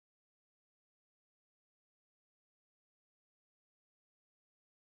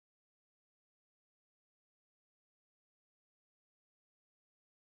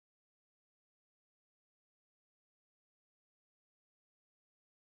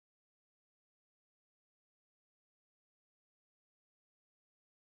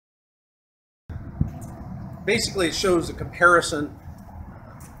Basically, it shows a comparison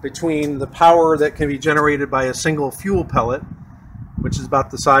between the power that can be generated by a single fuel pellet, which is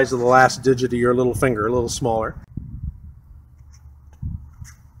about the size of the last digit of your little finger, a little smaller.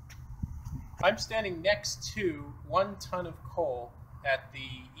 I'm standing next to 1 ton of coal at the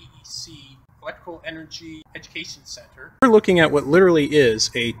EEC Electrical Energy Education Center. We're looking at what literally is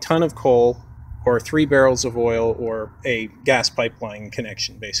a ton of coal or 3 barrels of oil or a gas pipeline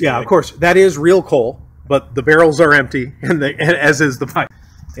connection, basically. Yeah, of course, that is real coal, but the barrels are empty, and as is the pipe.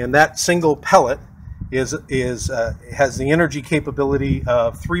 And that single pellet has the energy capability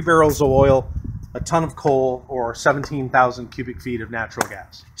of 3 barrels of oil, a ton of coal, or 17,000 cubic feet of natural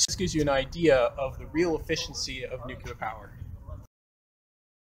gas. This gives you an idea of the real efficiency of nuclear power.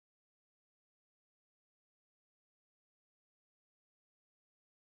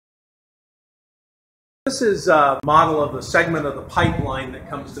 This is a model of the segment of the pipeline that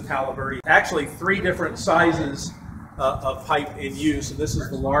comes to Palo Verde. Actually, 3 different sizes of pipe in use, and this is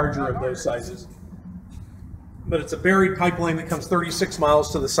the larger of those sizes. But it's a buried pipeline that comes 36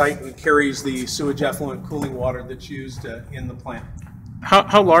 miles to the site and carries the sewage effluent cooling water that's used in the plant.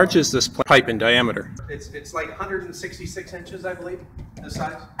 How large is this pipe in diameter? It's like 166 inches, I believe, the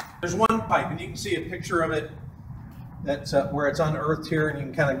size. There's one pipe, and you can see a picture of it that's where it's unearthed here, and you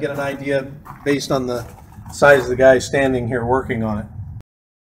can kind of get an idea based on the size of the guy standing here working on it.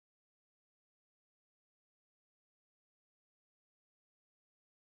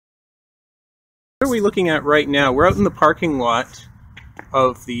 What are we looking at right now? We're out in the parking lot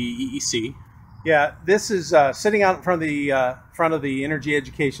of the EEC. Yeah, this is sitting out in front of the Energy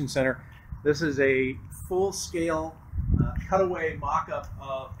Education Center. This is a full-scale cutaway mock-up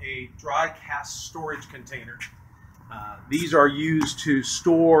of a dry cask storage container. These are used to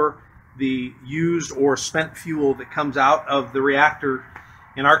store the used or spent fuel that comes out of the reactor.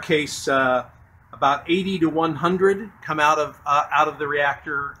 In our case, about 80 to 100 come out of the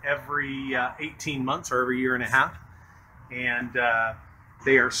reactor every 18 months or every year and a half, and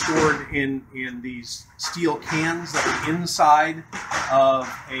they are stored in these steel cans that are inside of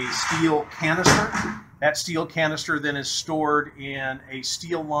a steel canister. That steel canister then is stored in a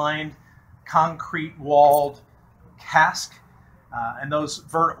steel-lined, concrete-walled cask, and those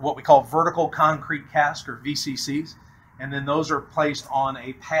what we call vertical concrete cask, or VCCs, and then those are placed on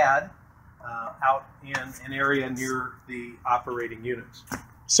a pad out in an area near the operating units.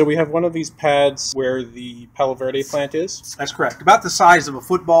 So we have one of these pads where the Palo Verde plant is? That's correct. About the size of a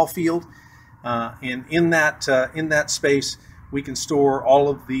football field, and in that space we can store all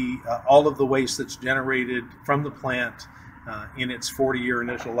of the waste that's generated from the plant in its 40-year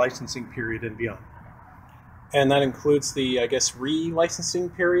initial licensing period and beyond. And that includes the, I guess, re-licensing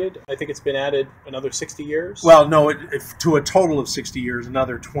period? I think it's been added another 60 years? Well, no, to a total of 60 years,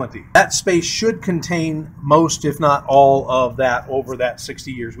 another 20. That space should contain most, if not all, of that over that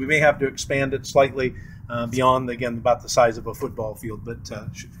 60 years. We may have to expand it slightly beyond, again, about the size of a football field, but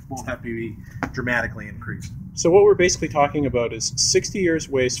won't have to be dramatically increased. So what we're basically talking about is 60 years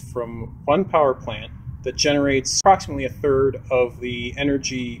waste from one power plant that generates approximately 1/3 of the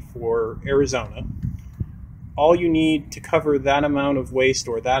energy for Arizona. All you need to cover that amount of waste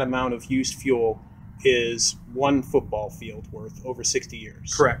or that amount of used fuel is one football field worth over 60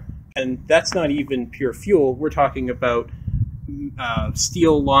 years. Correct. And that's not even pure fuel. We're talking about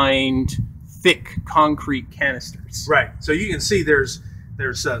steel-lined, thick concrete canisters. Right. So you can see there's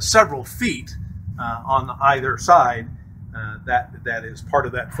several feet on either side. That is part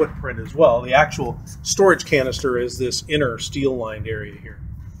of that footprint as well. The actual storage canister is this inner steel-lined area here.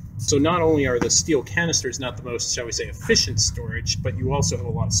 So not only are the steel canisters not the most, shall we say, efficient storage, but you also have a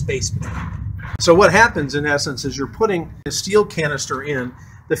lot of space between them. So what happens in essence is you're putting a steel canister in.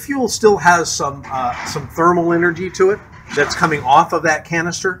 The fuel still has some thermal energy to it that's coming off of that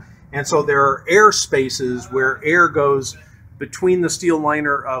canister, and so there are air spaces where air goes between the steel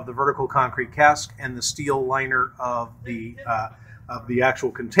liner of the vertical concrete cask and the steel liner of the actual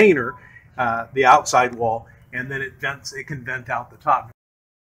container, the outside wall, and then it can vent out the top.